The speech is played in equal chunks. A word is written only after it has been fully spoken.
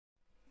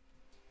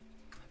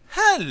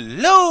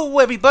Hello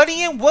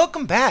everybody and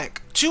welcome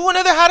back to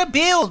another How to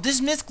Build. This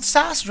is Mystical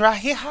Sausage right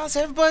here. How's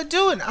everybody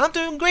doing? I'm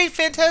doing great,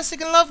 fantastic,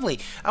 and lovely.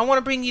 I want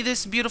to bring you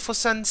this beautiful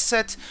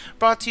sunset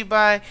brought to you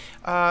by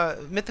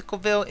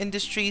Mythicalville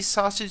Industries,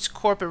 Sausage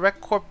Corp, a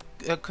Rec Corp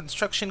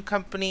construction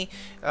company.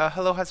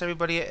 Hello, how's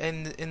everybody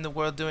in the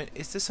world doing?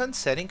 Is the sun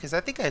setting? Because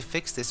I think I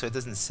fixed this so it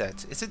doesn't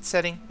set. Is it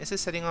setting? Is it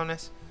setting on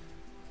us?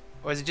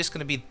 Or is it just going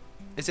to be...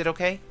 Is it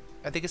okay?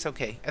 I think it's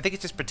okay. I think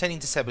it's just pretending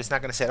to set, but it's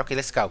not going to set. Okay,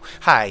 let's go.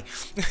 Hi.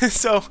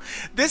 So,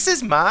 this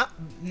is my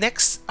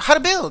next How to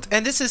Build.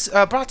 And this is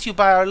brought to you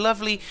by our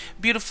lovely,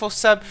 beautiful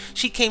sub.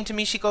 She came to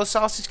me. She goes,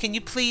 Sausage, can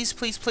you please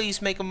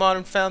make a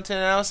modern fountain?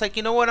 And I was like,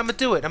 you know what? I'm going to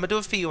do it. I'm going to do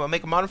it for you. I'll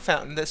make a modern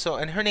fountain.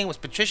 And her name was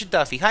Patricia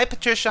Duffy. Hi,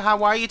 Patricia.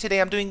 How are you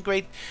today? I'm doing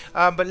great.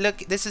 But look,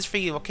 this is for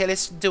you. Okay,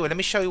 let's do it. Let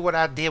me show you what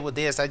I did with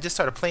this. I just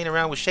started playing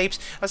around with shapes.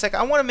 I was like,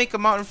 I want to make a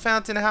modern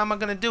fountain. How am I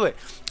going to do it?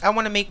 I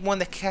want to make one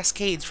that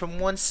cascades from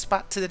one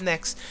spot to the next.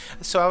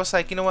 So I was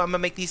like, you know what, I'm gonna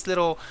make these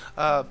little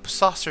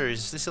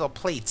saucers, these little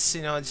plates.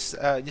 You know,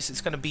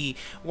 it's gonna be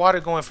water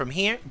going from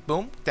here,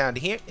 boom, down to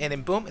here, and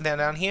then boom, and then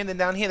down here, and then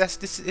down here.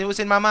 It was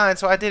in my mind,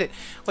 so I did it.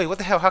 Wait, what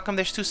the hell? How come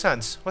there's two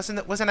suns? Wasn't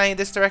I in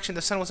this direction?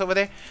 The sun was over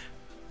there.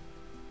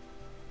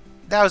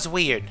 That was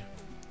weird.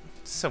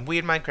 Some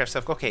weird Minecraft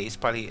stuff. Okay, it's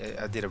probably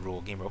I did a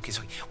rule game. Okay,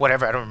 so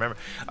whatever. I don't remember.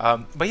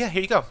 But yeah,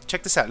 here you go.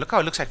 Check this out. Look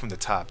how it looks like from the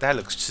top. That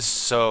looks just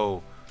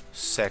so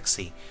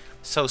sexy,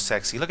 so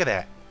sexy. Look at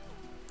that.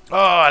 Oh,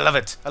 I love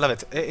it. I love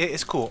it.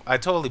 It's cool. I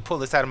totally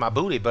pulled this out of my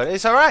booty, but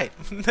it's alright.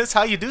 That's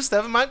how you do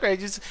stuff in Minecraft.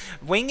 Just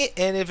wing it,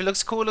 and if it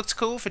looks cool, it looks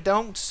cool. If it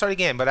don't, start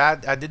again. But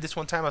I did this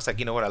one time. I was like,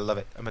 you know what? I love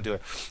it. I'm going to do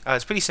it.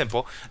 It's pretty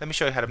simple. Let me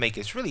show you how to make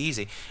it. It's really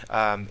easy.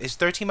 It's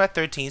 13 by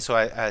 13, so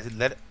I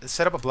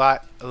set up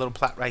a little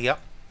plot right here.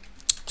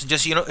 So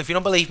just, you know, if you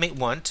don't believe me,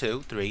 1,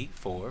 2, 3,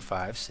 4,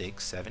 5,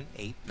 6, 7,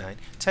 8, 9,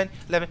 10,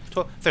 11,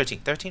 12, 13.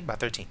 13 by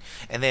 13.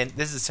 And then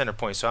this is the center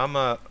point. So I'm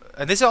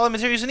and this is all the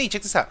materials you need.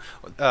 Check this out.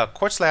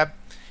 Quartz slab,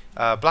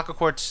 block of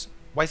quartz,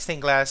 white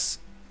stained glass,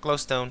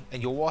 glowstone,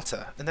 and your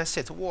water. And that's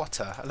it.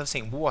 Water. I love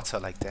saying water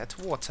like that.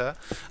 Water.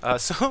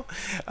 So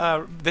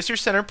this is your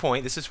center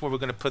point. This is where we're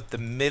going to put the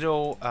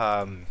middle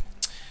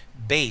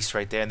base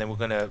right there, and then we're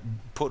gonna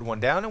put one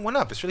down and one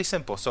up. It's really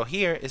simple. So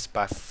here is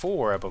by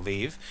 4, I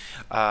believe,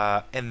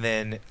 and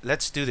then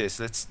let's do this.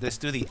 Let's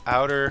do the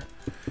outer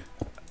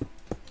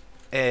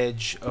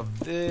edge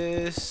of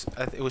this.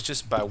 It was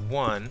just by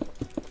 1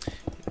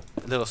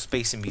 little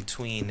space in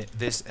between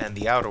this and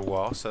the outer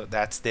wall. So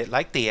that's it,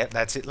 like that.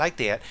 That's it, like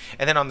that.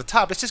 And then on the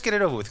top, let's just get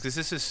it over with, because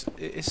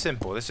it's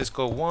simple. Let's just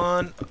go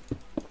 1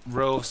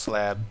 row of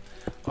slab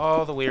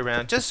all the way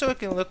around, just so it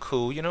can look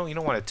cool. You know, you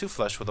don't want it too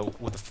flush with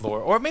the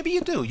floor, or maybe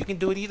you do. You can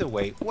do it either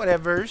way.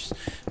 Whatever's.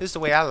 This is the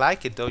way I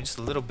like it, though. Just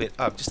a little bit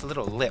up, just a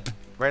little lip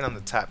right on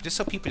the top, just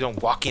so people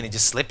don't walk in and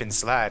just slip and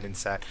slide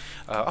inside.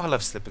 Oh, I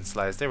love slip and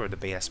slides. They were the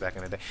best back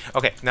in the day.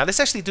 Okay, now let's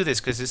actually do this,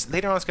 because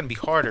later on it's going to be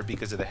harder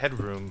because of the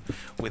headroom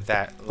with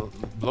that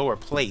lower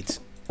plate.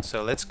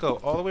 So let's go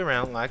all the way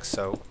around like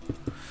so,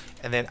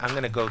 and then I'm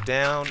going to go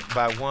down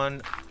by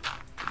 1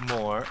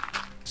 more.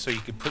 So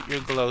you can put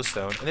your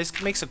glowstone, and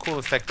this makes a cool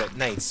effect at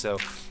night. So,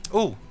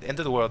 ooh, end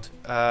of the world.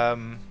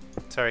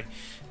 Sorry,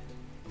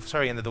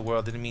 end of the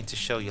world. Didn't mean to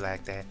show you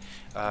like that.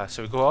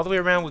 So we go all the way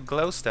around with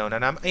glowstone,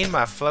 and I'm in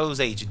my Flows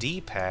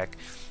HD pack,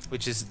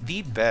 which is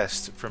the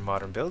best for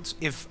modern builds,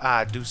 if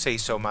I do say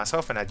so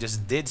myself, and I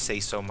just did say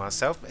so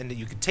myself. And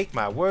you can take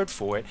my word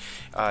for it.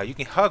 You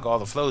can hug all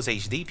the Flows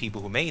HD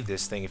people who made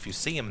this thing if you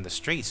see them in the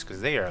streets,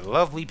 because they are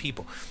lovely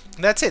people.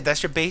 And that's it.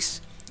 That's your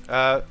base.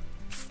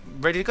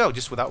 Ready to go,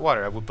 just without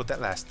water. I would put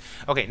that last.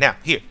 Okay, now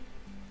here,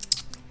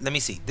 let me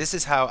see. This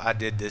is how I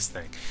did this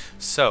thing.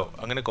 So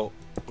I'm gonna go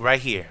right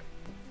here,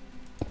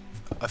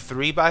 a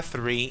 3 by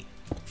 3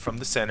 from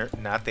the center,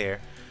 not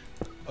there.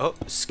 Oh,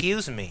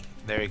 excuse me.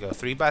 There you go,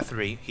 3 by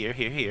 3 here,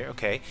 here, here.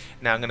 Okay,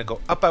 now I'm gonna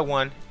go up by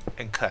 1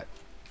 and cut.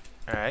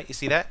 All right, you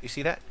see that? You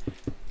see that?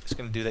 It's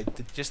gonna do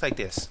that just like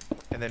this,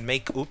 and then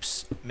make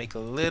a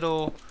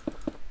little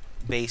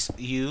base.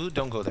 You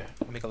don't go there.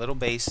 Make a little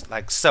base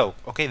like so.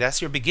 Okay,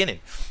 that's your beginning.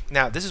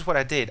 Now this is what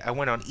I did. I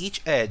went on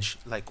each edge,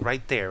 like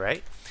right there,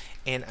 right?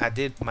 And I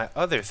did my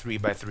other 3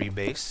 by 3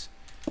 base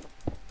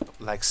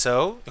like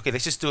so. Okay,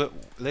 let's just do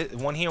it.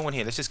 One here, one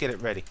here. Let's just get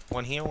it ready.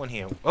 One here, one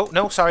here. Oh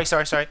no, sorry.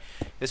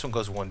 This one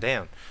goes 1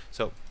 down.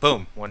 So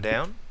boom, 1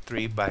 down.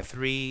 3 by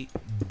 3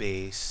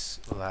 base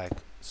like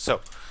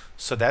so.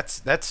 So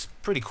that's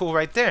pretty cool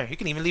right there. You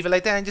can even leave it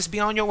like that and just be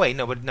on your way.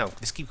 No, but no,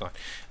 just keep going.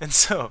 And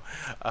so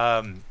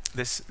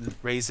this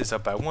raises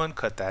up by 1.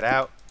 Cut that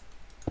out.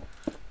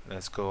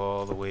 Let's go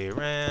all the way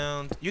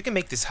around. You can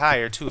make this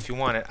higher too if you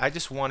want it. I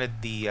just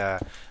wanted the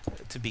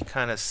to be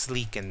kind of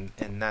sleek and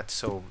not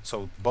so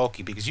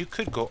bulky, because you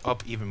could go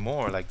up even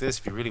more like this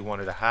if you really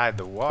wanted to hide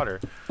the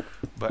water.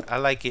 But I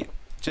like it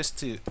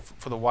just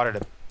for the water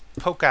to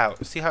poke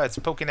out. See how it's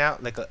poking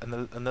out like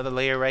another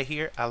layer right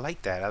here? I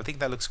like that. I think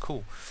that looks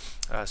cool.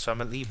 So I'm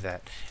gonna leave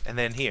that. And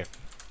then here,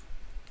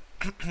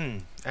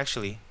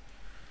 actually,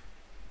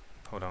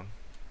 hold on.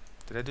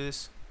 Did I do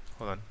this?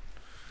 Hold on.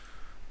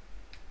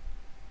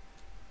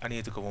 I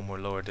need to go one more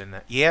lower than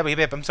that. Yeah,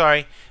 baby, I'm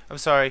sorry. I'm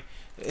sorry.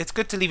 It's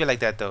good to leave it like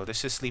that, though.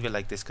 Let's just leave it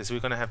like this, because we're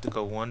going to have to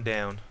go one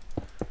down.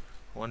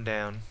 One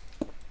down.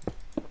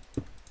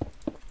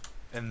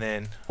 And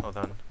then, hold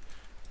on.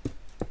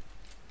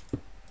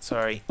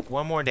 Sorry.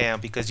 One more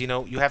down, because, you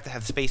know, you have to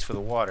have space for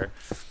the water.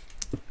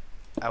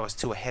 I was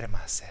too ahead of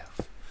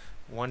myself.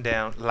 One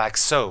down, like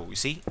so. You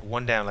see?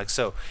 One down, like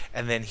so.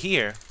 And then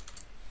here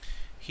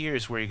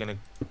is where you're going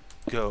to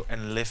go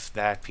and lift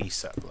that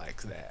piece up,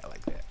 like that,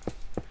 like that.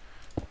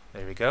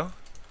 There we go.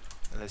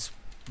 And let's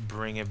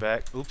bring it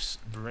back. Oops.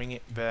 Bring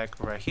it back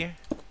right here.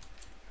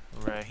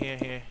 Right here,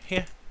 here,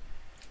 here.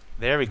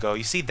 There we go.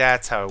 You see,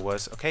 that's how it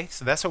was. Okay,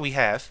 so that's what we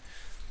have.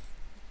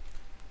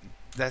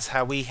 That's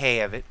how we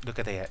have it. Look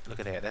at that. Look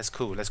at that. That's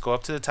cool. Let's go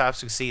up to the top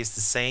so you can see it's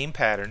the same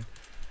pattern.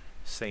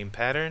 Same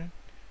pattern.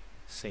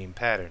 Same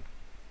pattern.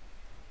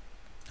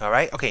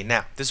 Alright, okay,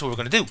 now, this is what we're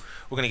going to do.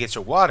 We're going to get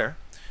your water,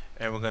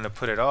 and we're going to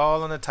put it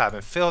all on the top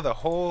and fill the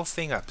whole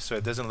thing up so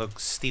it doesn't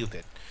look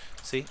stupid.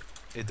 See?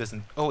 It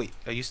doesn't... Oh, wait.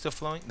 Are you still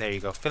flowing? There you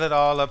go. Fill it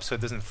all up so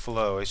it doesn't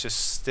flow. It's just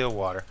still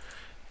water.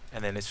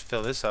 And then let's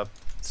fill this up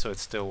so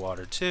it's still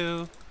water,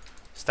 too.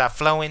 Stop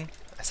flowing.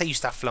 I say you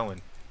stop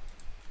flowing.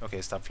 Okay,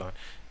 stop flowing.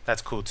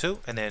 That's cool, too.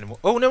 And then...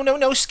 Oh, no, no,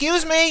 no.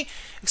 Excuse me.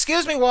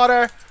 Excuse me,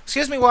 water.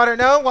 Excuse me, water.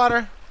 No,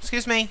 water.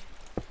 Excuse me.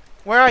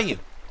 Where are you?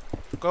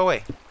 Go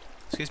away.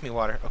 Excuse me,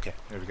 water. Okay,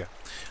 there we go.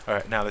 All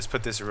right, now let's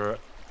put this...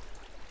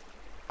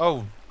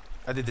 Oh,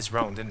 I did this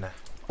wrong, didn't I?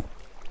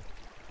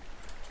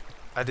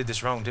 I did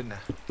this wrong, didn't I?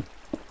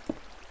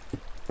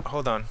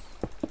 Hold on.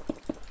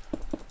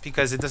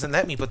 Because it doesn't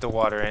let me put the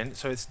water in,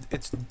 so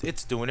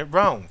it's doing it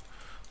wrong.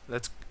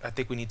 I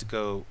think we need to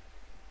go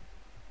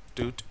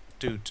doot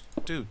doot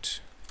doot.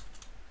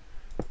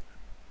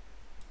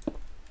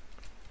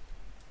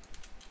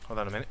 Hold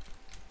on a minute.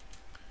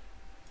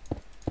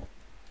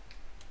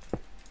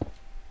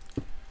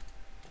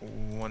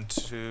 1,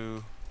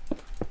 2.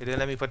 It didn't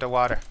let me put the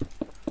water.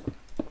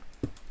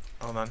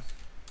 Hold on.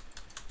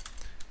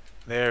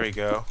 There we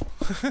go.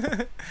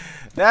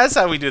 That's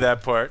how we do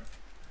that part.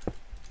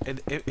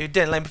 It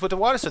didn't let me put the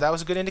water, so that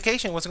was a good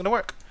indication it wasn't going to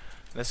work.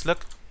 Let's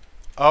look.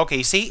 Okay,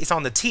 you see? It's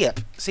on the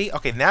tip. See?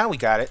 Okay, now we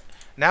got it.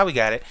 Now we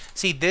got it.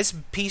 See this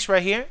piece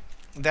right here?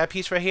 That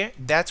piece right here?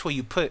 That's where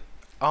you put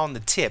on the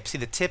tip. See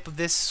the tip of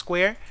this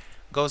square?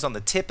 Goes on the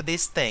tip of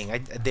this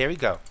thing. There we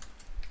go.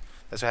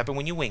 That's what happened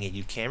when you wing it.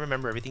 You can't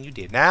remember everything you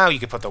did. Now you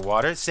can put the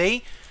water.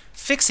 See?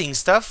 Fixing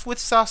stuff with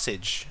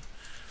sausage.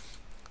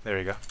 There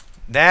we go.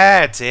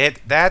 That's it.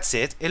 That's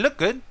it. It looked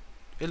good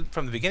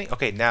from the beginning.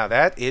 Okay, now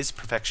that is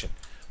perfection.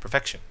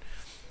 Perfection.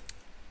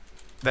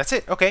 That's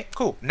it. Okay,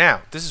 cool.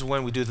 Now, this is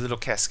when we do the little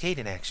cascade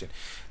in action.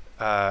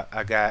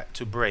 I got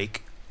to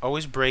break.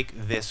 Always break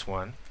this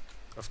one,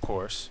 of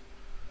course.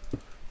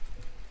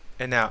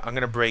 And now I'm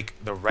going to break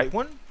the right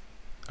one.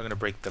 I'm going to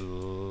break the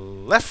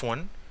left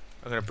one.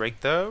 I'm going to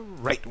break the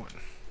right one.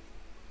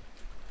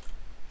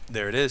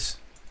 There it is.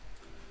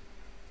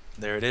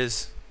 There it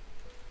is.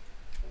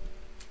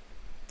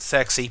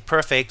 Sexy.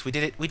 Perfect. We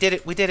did it. We did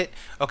it. We did it.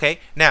 Okay.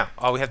 Now,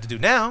 all we have to do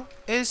now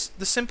is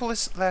the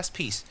simplest last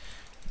piece.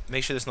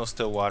 Make sure there's no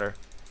still water.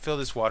 Fill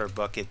this water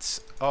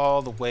buckets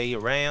all the way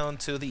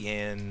around to the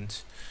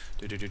end.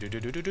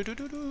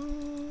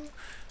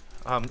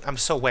 I'm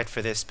so wet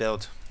for this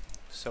build.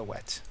 So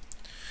wet.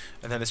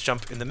 And then let's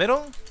jump in the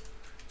middle.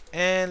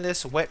 And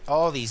let's wet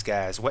all these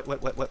guys. Wet,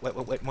 wet, wet, wet, wet,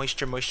 wet, wet.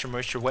 Moisture, moisture,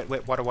 moisture. Wet,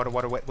 wet, water, water,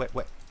 water. Wet, wet,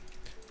 wet.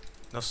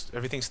 No,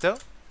 everything still?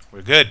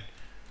 We're good.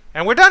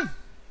 And we're done.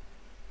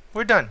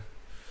 We're done.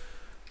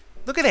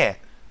 Look at that.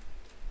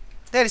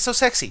 That is so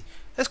sexy.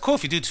 That's cool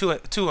if you do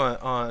two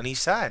on each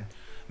side.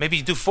 Maybe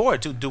you do 4.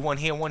 Do one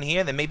here,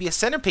 and then maybe a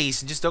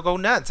centerpiece and just don't go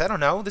nuts. I don't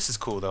know. This is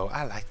cool, though.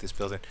 I like this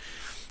building.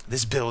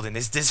 This building.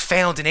 This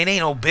fountain. It ain't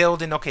no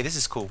building. Okay, this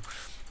is cool.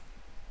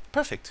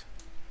 Perfect.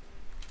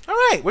 All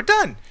right, we're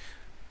done.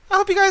 I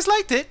hope you guys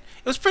liked it.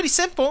 It was pretty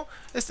simple,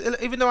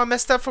 even though I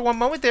messed up for one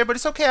moment there, but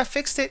it's okay. I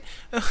fixed it.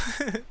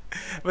 But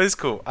it's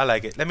cool. I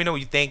like it. Let me know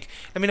what you think.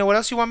 Let me know what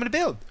else you want me to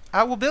build.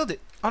 I will build it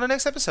on the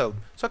next episode.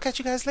 So I'll catch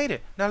you guys later.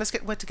 Now let's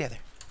get wet together.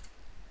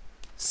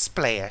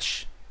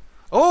 Splash.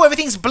 Oh,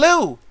 everything's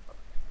blue.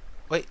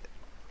 Wait.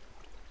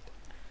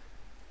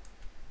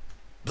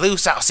 Blue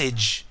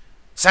sausage.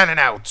 Signing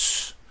out.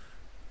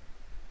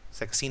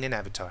 It's like a scene in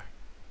Avatar.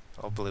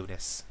 All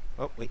blueness.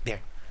 Oh, wait, there.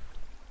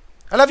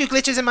 I love you,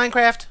 glitches in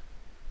Minecraft.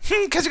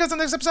 Catch you guys on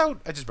the next episode.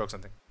 I just broke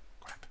something.